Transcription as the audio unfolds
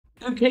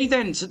Okay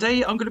then,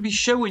 today I'm going to be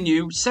showing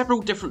you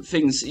several different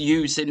things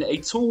using a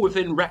tool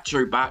within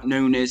Retrobat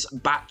known as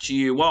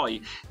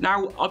BatGUI.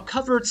 Now, I've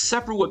covered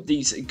several of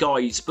these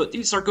guides, but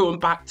these are going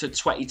back to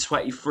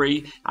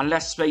 2023, and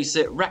let's face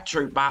it,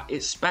 Retrobat,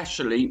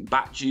 especially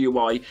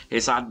BatGUI,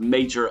 has had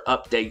major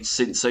updates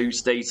since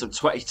those days of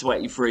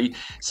 2023.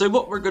 So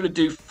what we're going to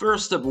do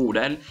first of all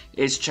then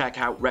is check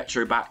out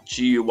Retrobat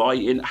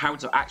GUI and how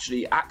to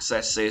actually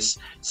access this.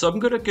 So I'm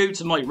going to go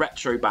to my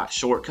Retrobat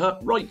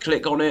shortcut, right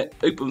click on it,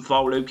 open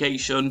file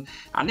location,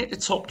 and at the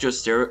top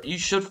just here you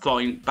should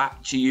find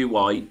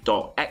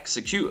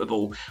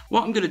batgui.executable.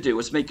 What I'm going to do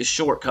is make a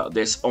shortcut of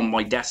this on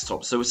my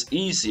desktop so it's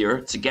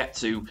easier to get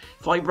to.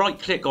 If I right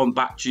click on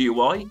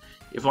BatGUI,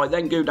 if I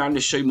then go down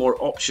to show more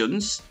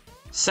options,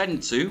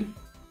 send to,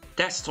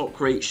 desktop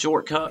create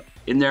shortcut,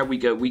 and there we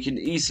go, we can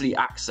easily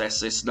access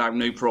this now,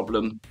 no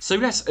problem. So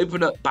let's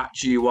open up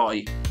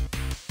BatGUI.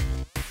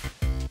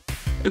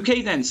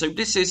 Okay then, so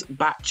this is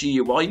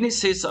BatGUI, and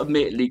this is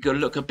admittedly going to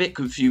look a bit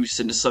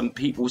confusing to some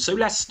people, so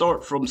let's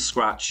start from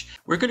scratch.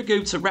 We're going to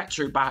go to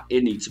Retrobat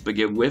INI to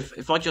begin with.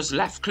 If I just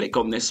left click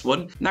on this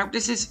one, now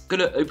this is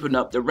going to open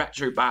up the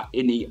Retrobat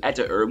INI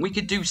editor, and we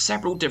can do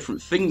several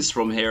different things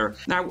from here.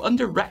 Now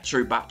under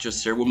Retrobat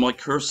just here where my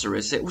cursor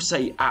is, it will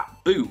say at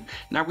boot.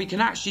 Now we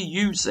can actually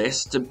use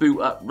this to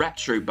boot up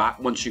Retrobat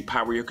once you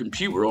power your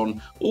computer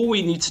on. All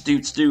we need to do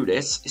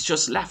this is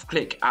just left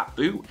click at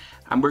boot,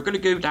 and we're going to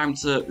go down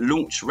to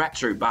launch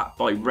Retrobat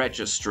by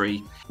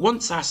registry.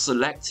 Once that's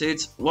selected,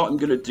 what I'm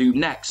going to do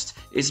next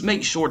is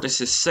make sure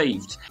this is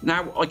saved.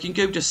 Now I can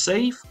go to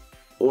save,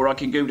 or I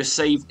can go to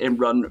save and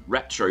run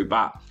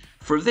Retrobat.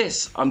 For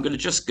this, I'm going to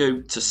just go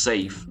to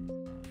save.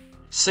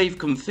 Save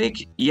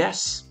config,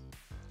 yes.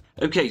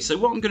 Okay, so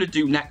what I'm going to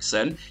do next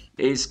then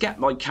is get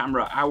my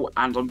camera out,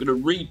 and I'm going to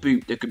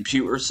reboot the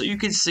computer so you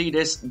can see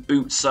this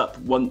boots up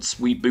once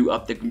we boot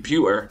up the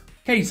computer.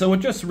 Okay, so I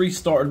just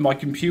restarted my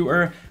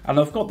computer and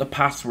I've got the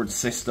password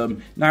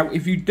system. Now,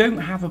 if you don't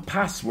have a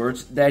password,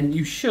 then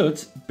you should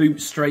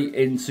boot straight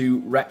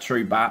into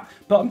Retrobat,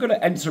 but I'm going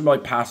to enter my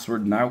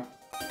password now.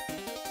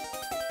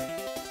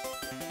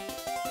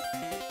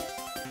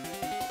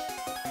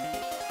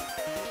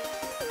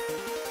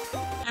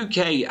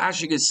 Okay,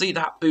 as you can see,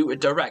 that booted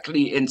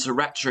directly into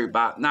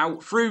Retrobat. Now,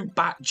 through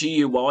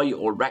BatGUI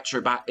or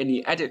Retrobat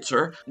INI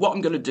editor, what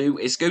I'm going to do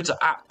is go to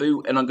app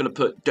boot and I'm going to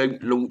put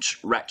don't launch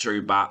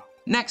Retrobat.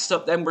 Next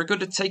up then, we're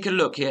going to take a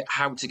look at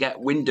how to get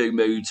window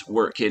mode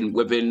working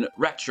within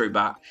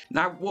Retrobat.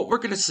 Now what we're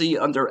going to see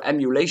under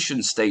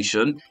emulation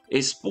station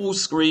is full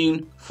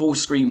screen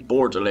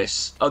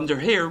borderless. Under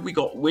here we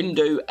got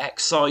window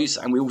X size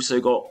and we also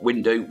got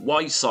window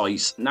Y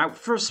size. Now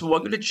first of all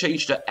I'm going to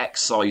change the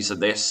X size of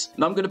this,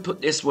 and I'm going to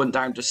put this one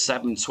down to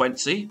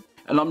 720,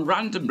 and I'm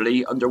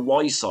randomly under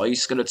Y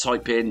size going to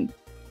type in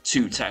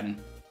 210.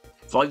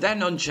 If I then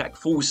uncheck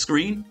full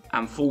screen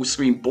and full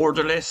screen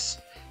borderless,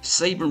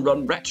 save and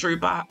run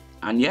Retrobat,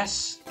 and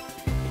yes.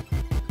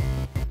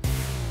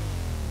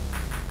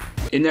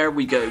 And there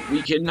we go.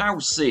 We can now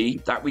see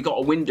that we got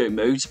a window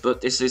mode,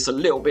 but this is a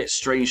little bit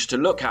strange to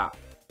look at.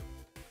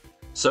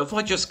 So if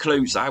I just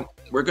close out,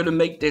 we're going to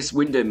make this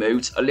window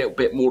mode a little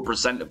bit more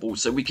presentable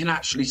so we can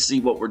actually see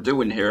what we're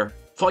doing here.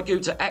 If I go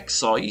to X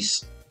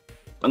size,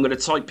 I'm going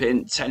to type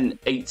in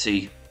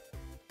 1080.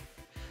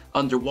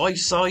 Under Y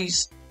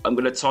size, I'm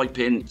going to type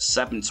in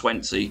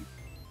 720.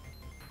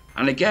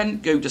 And again,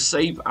 go to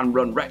save and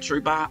run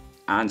Retrobat,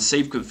 and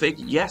save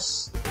config,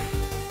 yes.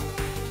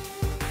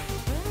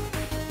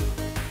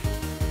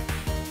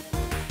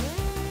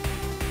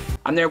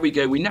 And there we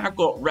go, we now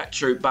got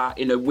Retrobat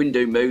in a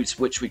window mode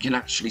which we can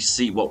actually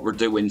see what we're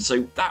doing.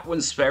 So that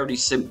one's fairly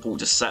simple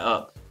to set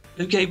up.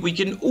 Okay, we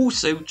can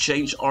also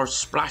change our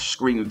splash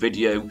screen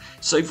video.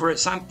 So for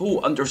example,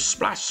 under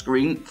splash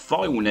screen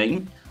file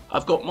name,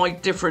 I've got my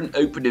different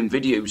opening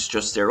videos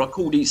just there. I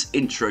call these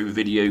intro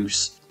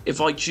videos. If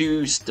I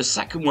choose the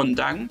second one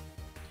down,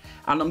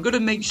 and I'm going to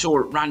make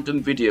sure random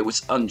video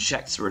is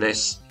unchecked for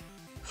this.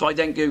 If I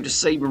then go to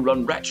save and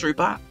run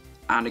Retrobat,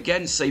 and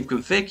again save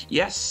config,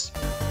 yes.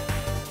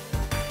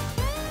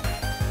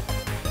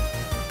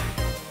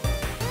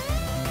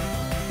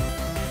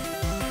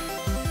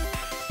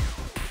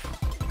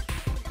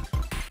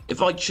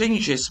 If I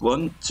change this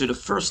one to the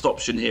first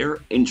option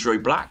here, intro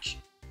black,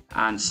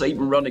 and save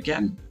and run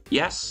again,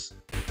 yes.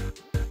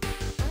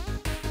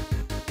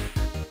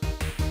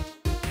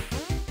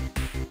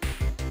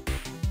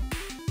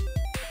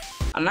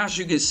 And as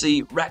you can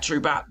see,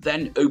 Retrobat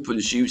then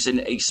opens using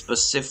a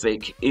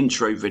specific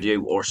intro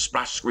video or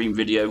splash screen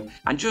video.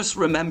 And just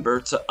remember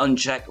to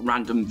uncheck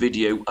random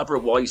video,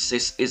 otherwise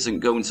this isn't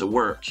going to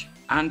work.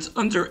 And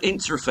under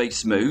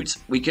interface mode,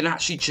 we can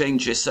actually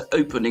change this to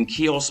open in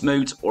kiosk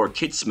mode or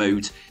kids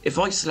mode. If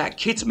I select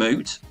kids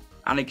mode,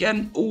 and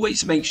again,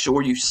 always make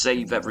sure you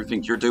save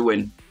everything you're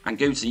doing and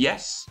go to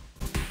yes.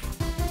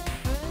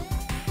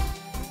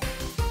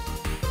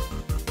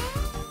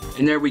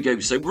 And there we go,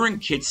 so we're in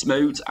kids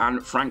mode,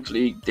 and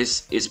frankly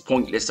this is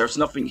pointless, there's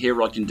nothing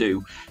here I can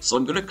do. So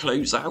I'm going to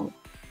close out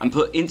and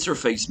put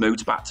interface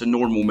mode back to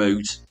normal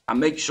mode and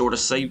make sure to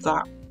save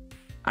that.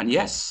 and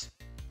yes.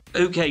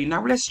 Okay,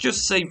 now let's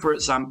just say, for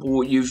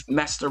example, you've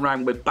messed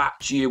around with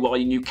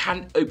BatGUI and you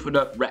can't open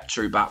up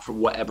Retrobat for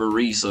whatever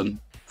reason.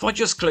 If I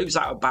just close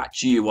out of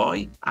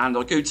BatGUI and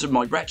I go to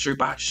my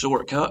Retrobat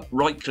shortcut,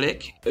 right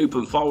click,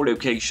 open file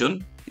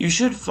location, you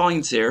should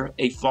find here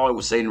a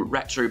file saying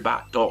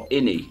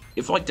retrobat.ini.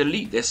 If I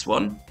delete this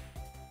one,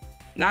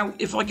 now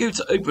if I go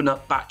to open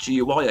up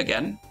BatGUI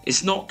again,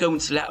 it's not going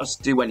to let us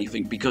do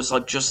anything because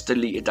I've just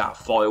deleted that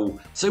file.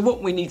 So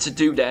what we need to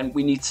do then,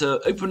 we need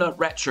to open up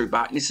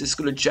Retrobat and this is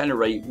going to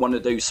generate one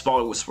of those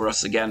files for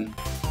us again.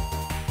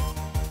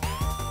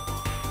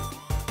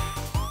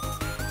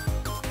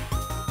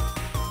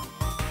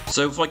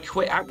 So if I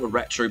quit out with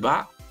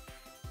Retrobat,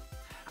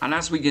 and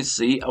as we can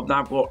see, I've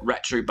now got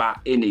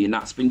Retrobat ini, and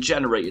that's been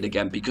generated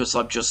again because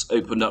I've just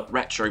opened up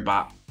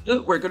Retrobat.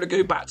 Look, we're going to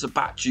go back to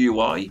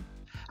BatGUI,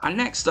 and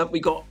next up we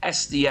got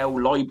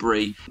SDL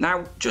library.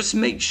 Now just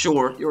make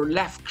sure you're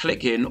left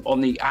clicking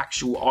on the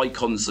actual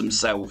icons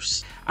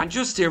themselves. And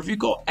just here, if you've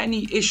got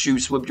any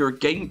issues with your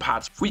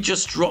gamepad, if we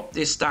just drop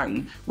this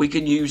down, we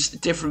can use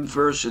different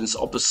versions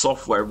of the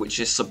software which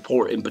is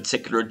supporting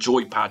particular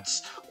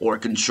joypads or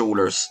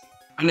controllers.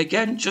 And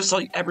again, just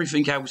like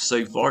everything else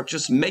so far,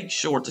 just make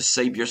sure to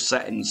save your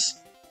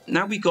settings.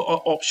 Now we got an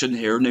option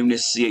here known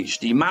as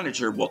CHD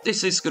Manager. What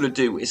this is going to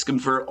do is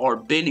convert our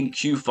bin and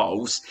queue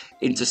files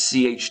into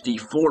CHD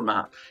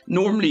format.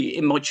 Normally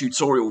in my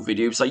tutorial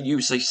videos I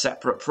use a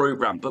separate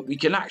program, but we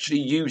can actually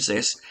use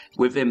this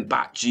within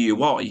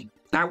BatGUI.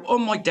 Now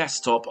on my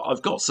desktop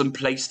I've got some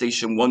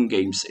PlayStation 1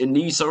 games and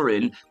these are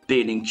in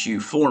bin and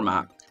queue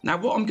format. Now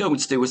what I'm going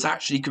to do is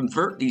actually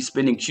convert these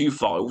bin and queue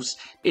files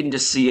into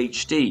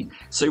CHD.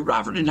 So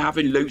rather than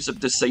having loads of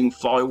the same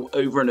file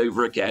over and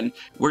over again,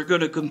 we're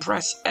going to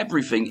compress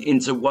everything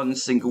into one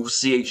single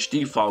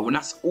CHD file, and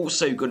that's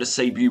also going to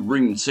save you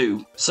room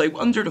too. So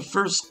under the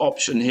first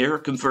option here,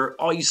 convert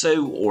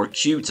ISO or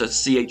queue to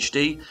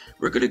CHD,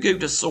 we're going to go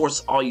to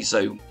source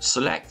ISO,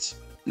 select.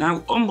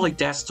 Now on my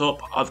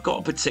desktop I've got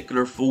a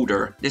particular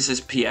folder, this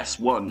is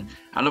PS1,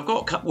 and I've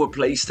got a couple of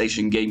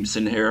PlayStation games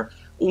in here.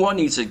 All I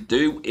need to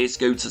do is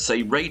go to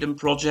say Raiden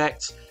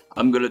project,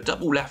 I'm going to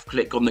double left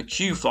click on the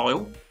queue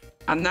file,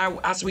 and now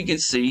as we can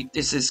see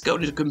this is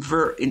going to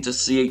convert into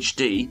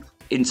CHD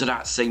into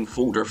that same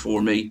folder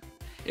for me.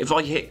 If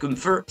I hit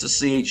convert to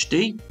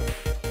CHD,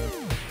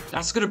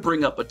 that's going to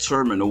bring up a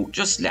terminal,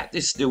 just let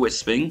this do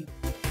its thing.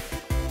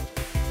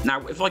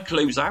 Now if I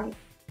close out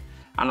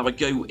and I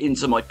go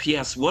into my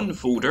PS1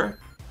 folder,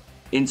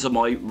 into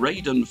my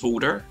Raiden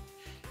folder,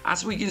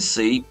 as we can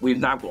see, we've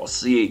now got a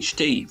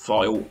CHD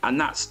file,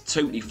 and that's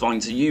totally fine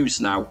to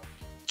use now.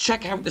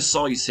 Check out the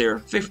size here,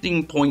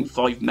 15.5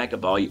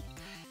 megabyte.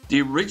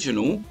 The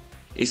original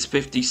is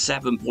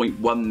 57.1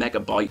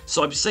 megabyte,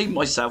 so I've saved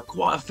myself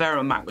quite a fair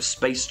amount of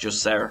space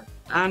just there.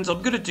 And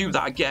I'm going to do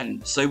that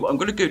again, so I'm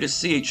going to go to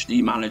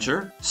CHD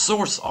Manager,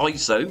 source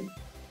ISO,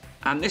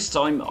 and this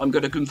time I'm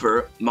going to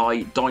convert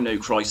my Dino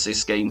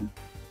Crisis game.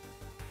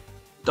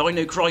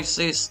 Dino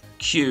Crisis,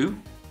 queue.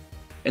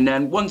 And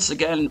then once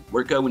again,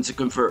 we're going to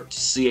convert to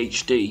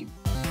CHD.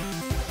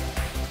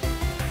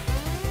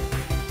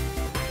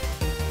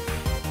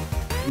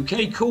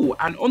 Okay, cool.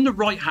 And on the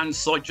right hand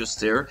side just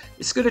here,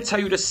 it's going to tell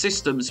you the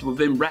systems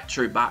within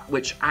Retrobat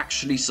which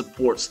actually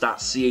supports that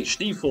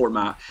CHD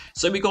format.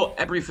 So we got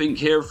everything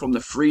here from the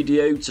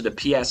 3DO to the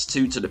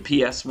PS2 to the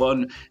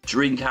PS1,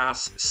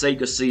 Dreamcast,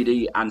 Sega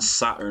CD and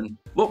Saturn.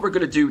 What we're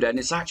going to do then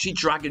is actually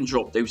drag and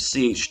drop those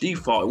CHD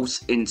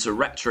files into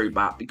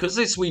Retrobat, because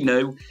as we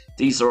know,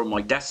 these are on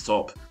my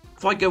desktop.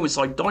 If I go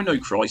inside Dino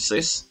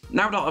Crisis,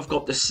 now that I've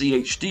got the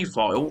CHD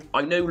file,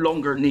 I no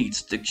longer need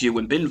the queue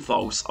and bin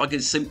files. I can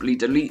simply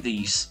delete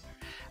these.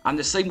 And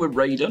the same with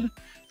Raiden.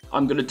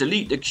 I'm going to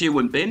delete the queue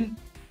and bin,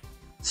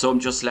 so I'm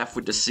just left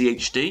with the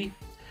CHD.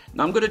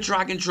 Now I'm going to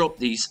drag and drop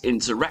these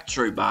into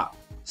Retrobat.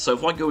 So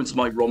if I go into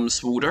my ROMs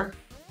folder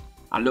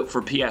and look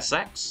for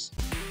PSX,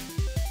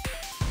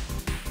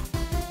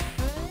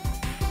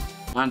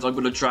 and I'm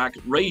going to drag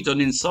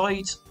Raiden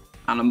inside,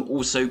 and I'm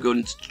also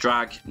going to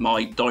drag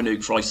my Dino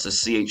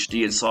Crisis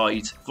CHD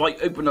inside. If I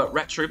open up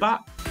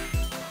Retrobat,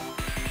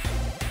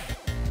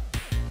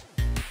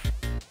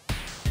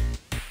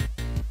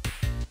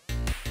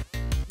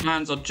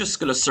 and I'm just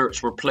going to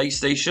search for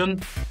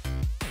PlayStation,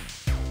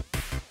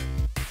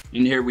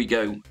 and here we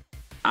go.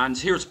 And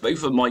here's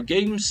both of my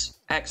games.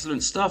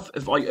 Excellent stuff.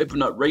 If I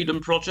open up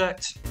Raiden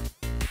project,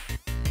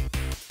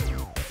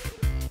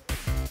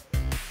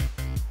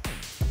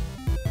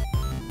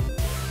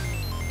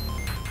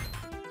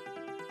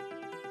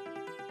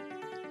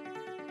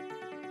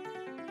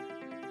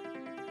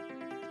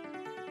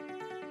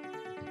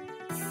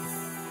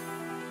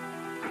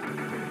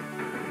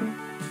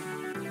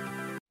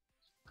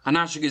 and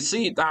as you can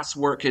see, that's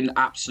working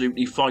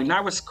absolutely fine.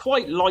 Now it's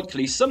quite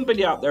likely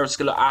somebody out there is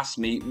going to ask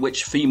me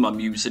which theme I'm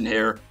using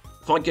here.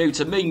 If I go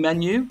to main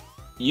menu,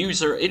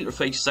 user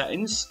interface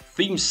settings,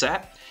 theme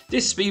set,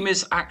 this theme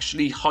is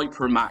actually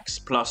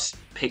HyperMax plus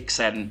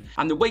Pixen.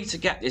 And the way to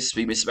get this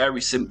theme is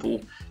very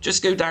simple.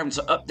 Just go down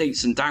to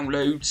updates and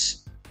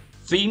downloads,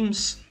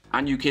 themes,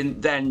 And you can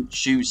then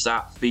choose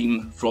that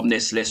theme from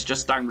this list.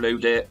 Just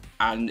download it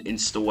and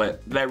install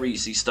it. Very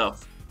easy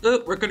stuff.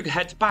 Look, we're going to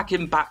head back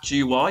in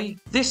BatGUI.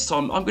 This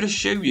time I'm going to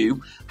show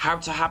you how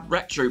to have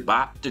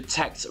Retrobat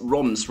detect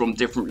ROMs from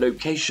different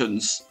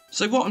locations.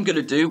 So what I'm going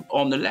to do,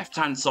 on the left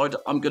hand side,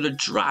 I'm going to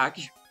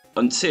drag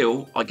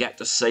until I get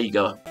to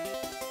Sega.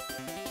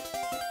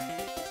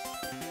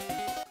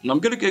 And I'm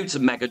going to go to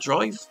Mega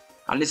Drive.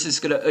 And this is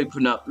going to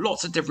open up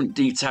lots of different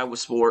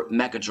details for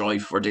Mega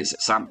Drive for this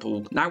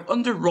example. Now,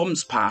 under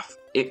ROMs path,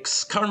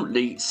 it's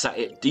currently set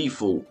at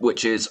default,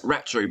 which is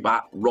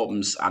Retrobat,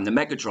 ROMs, and the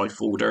Mega Drive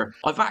folder.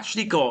 I've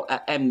actually got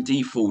an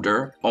MD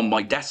folder on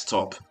my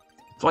desktop.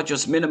 If I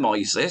just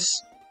minimize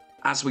this,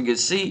 as we can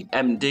see,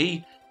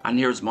 MD, and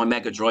here's my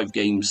Mega Drive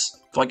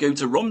games. If I go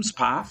to ROMs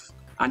path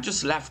and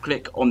just left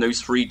click on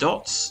those three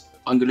dots,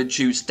 I'm going to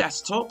choose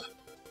desktop,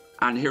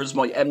 and here's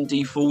my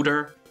MD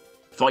folder.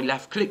 If I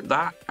left click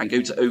that and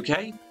go to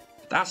OK,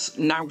 that's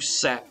now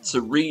set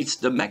to read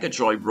the Mega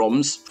Drive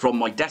ROMs from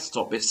my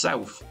desktop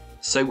itself.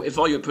 So if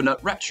I open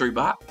up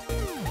Retrobat,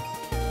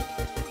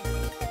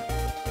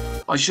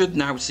 I should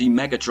now see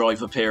Mega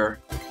Drive appear.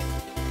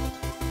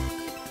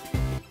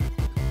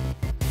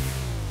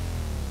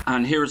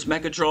 And here's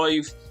Mega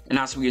Drive, and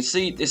as we can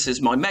see, this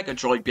is my Mega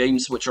Drive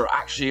games which are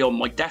actually on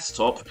my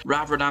desktop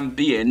rather than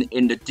being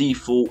in the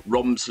default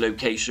ROMs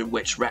location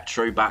which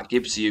Retrobat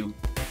gives you.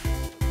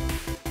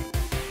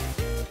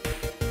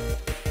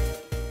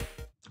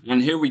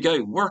 And here we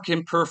go,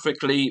 working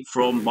perfectly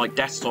from my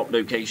desktop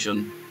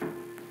location.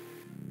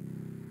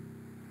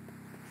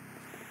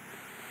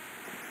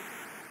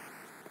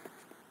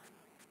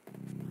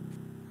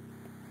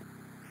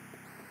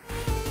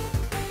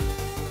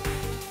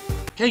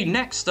 Okay,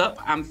 next up,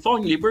 and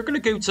finally, we're going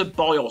to go to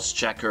BIOS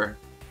Checker.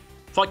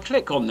 If I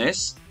click on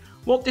this,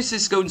 what this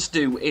is going to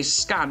do is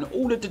scan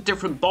all of the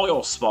different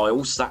BIOS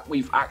files that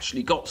we've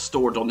actually got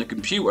stored on the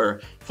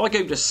computer. If I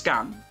go to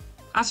scan,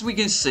 as we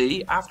can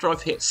see, after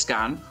I've hit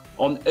scan,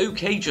 on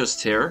OK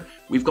just here,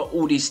 we've got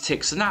all these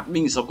ticks, and that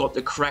means I've got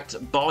the correct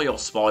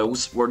BIOS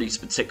files for these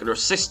particular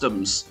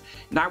systems.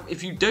 Now,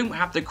 if you don't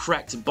have the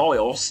correct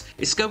BIOS,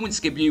 it's going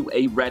to give you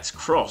a red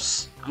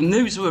cross. And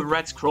those with a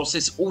red cross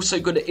is also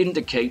going to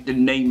indicate the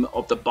name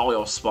of the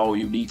BIOS file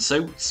you need,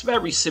 so it's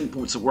very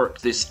simple to work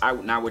this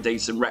out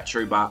nowadays in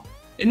Retrobat.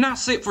 And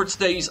that's it for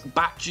today's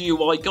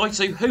BatGUI guide,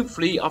 so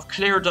hopefully I've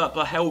cleared up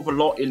a hell of a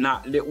lot in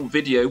that little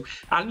video.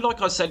 And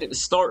like I said at the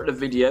start of the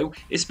video,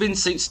 it's been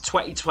since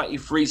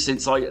 2023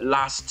 since I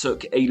last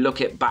took a look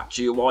at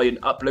BatGUI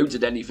and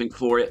uploaded anything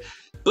for it.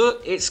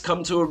 But it's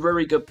come to a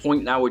very good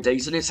point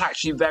nowadays, and it's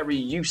actually very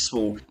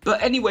useful.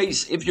 But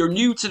anyways, if you're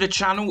new to the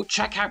channel,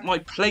 check out my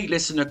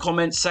playlist in the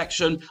comments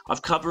section.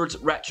 I've covered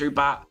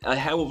Retrobat a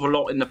hell of a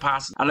lot in the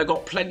past, and I've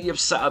got plenty of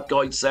setup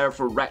guides there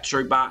for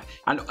Retrobat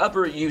and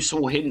other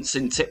useful hints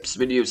and tips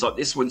videos like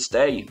this one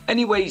today.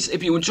 Anyways,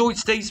 if you enjoyed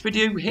today's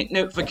video, hit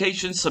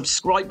notifications,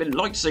 subscribe and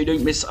like so you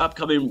don't miss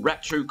upcoming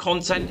retro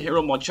content here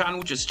on my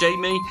channel, just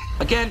Jamie.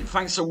 Again,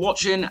 thanks for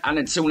watching, and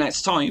until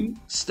next time,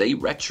 stay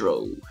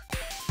retro.